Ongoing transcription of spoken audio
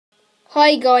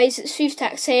Hi guys, it's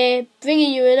Tax here,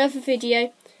 bringing you another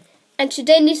video, and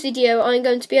today in this video I'm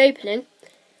going to be opening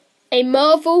a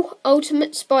Marvel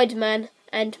Ultimate Spider-Man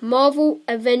and Marvel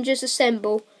Avengers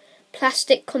Assemble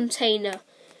plastic container.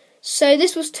 So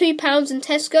this was £2 in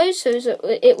Tesco, so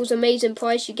it was an amazing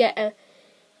price. You get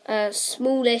a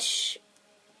smallish,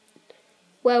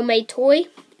 well-made toy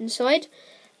inside,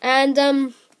 and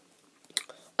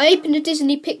I opened a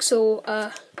Disney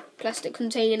Pixel plastic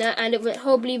container and it went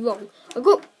horribly wrong.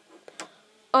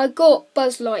 I got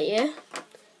Buzz Lightyear,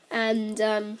 and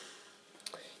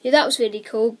yeah, that was really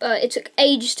cool, but it took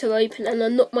ages to open and I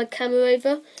knocked my camera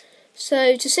over.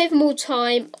 So to save more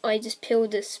time, I just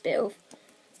peeled this bit of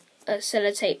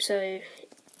sellotape,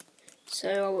 so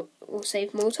I will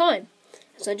save more time,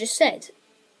 as I just said.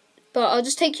 But I'll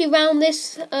just take you around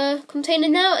this container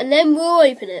now, and then we'll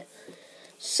open it.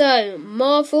 So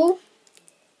Marvel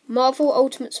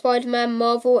Ultimate Spider-Man,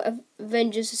 Marvel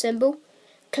Avengers Assemble.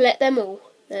 Collect them all.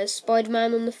 There's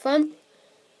Spider-Man on the front,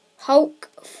 Hulk,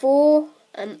 Thor,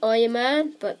 and Iron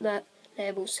Man, but that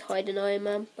they're all hiding Iron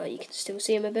Man, but you can still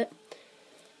see him a bit.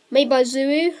 Made by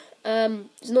Zuru.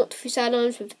 There's not 3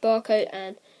 sidelines with the barcode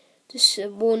and just a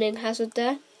warning hazard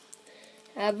there.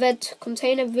 Red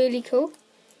container, really cool.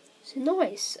 So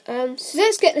nice. So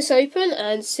let's get this open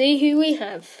and see who we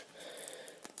have.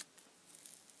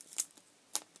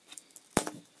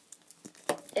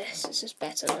 Yes, this is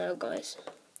better now, guys.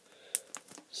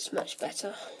 It's much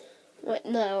better. Right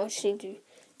now, I just need to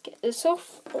get this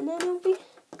off, and then I'll be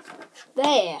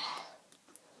there.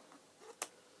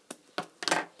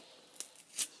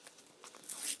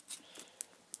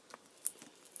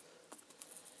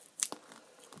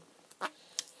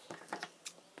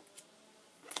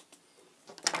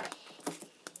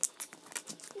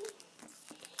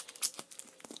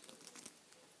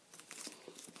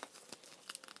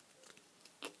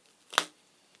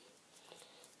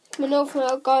 Coming off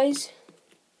now, guys.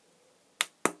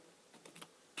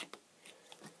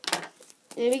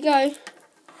 There we go.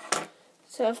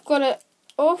 So I've got it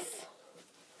off,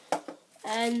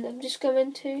 and I'm just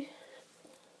going to.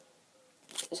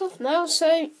 It's off now.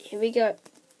 So here we go.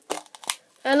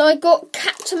 And I got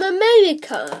Captain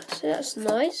America. So that's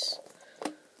nice.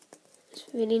 It's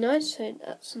really nice. So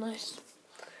that's nice.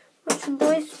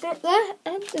 Merchandise bit there,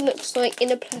 and it looks like in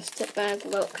a plastic bag.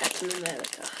 Well, Captain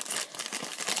America.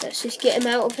 Let's just get him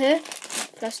out of here.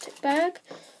 Plastic bag.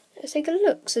 Let's take a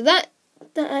look. So that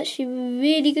actually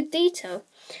really good detail.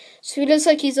 So he looks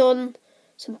like he's on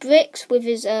some bricks with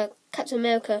his Captain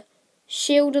America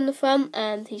shield on the front,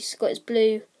 and he's got his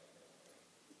blue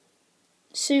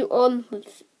suit on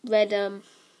with red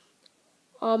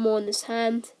armour on his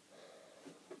hand,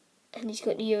 and he's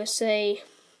got the USA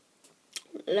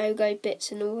logo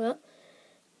bits and all that.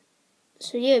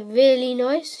 So yeah, really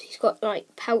nice. He's got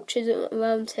like pouches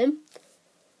around him.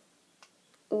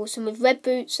 Awesome, with red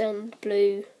boots and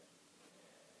blue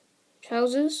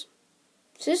trousers.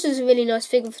 So this is a really nice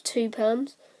figure for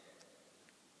 £2.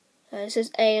 It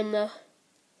says A on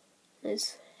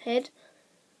his head,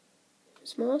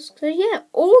 his mask. So yeah,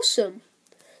 awesome.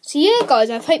 So yeah,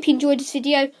 guys, I hope you enjoyed this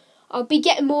video. I'll be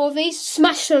getting more of these.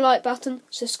 Smash the like button,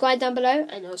 subscribe down below,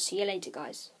 and I'll see you later,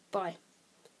 guys. Bye.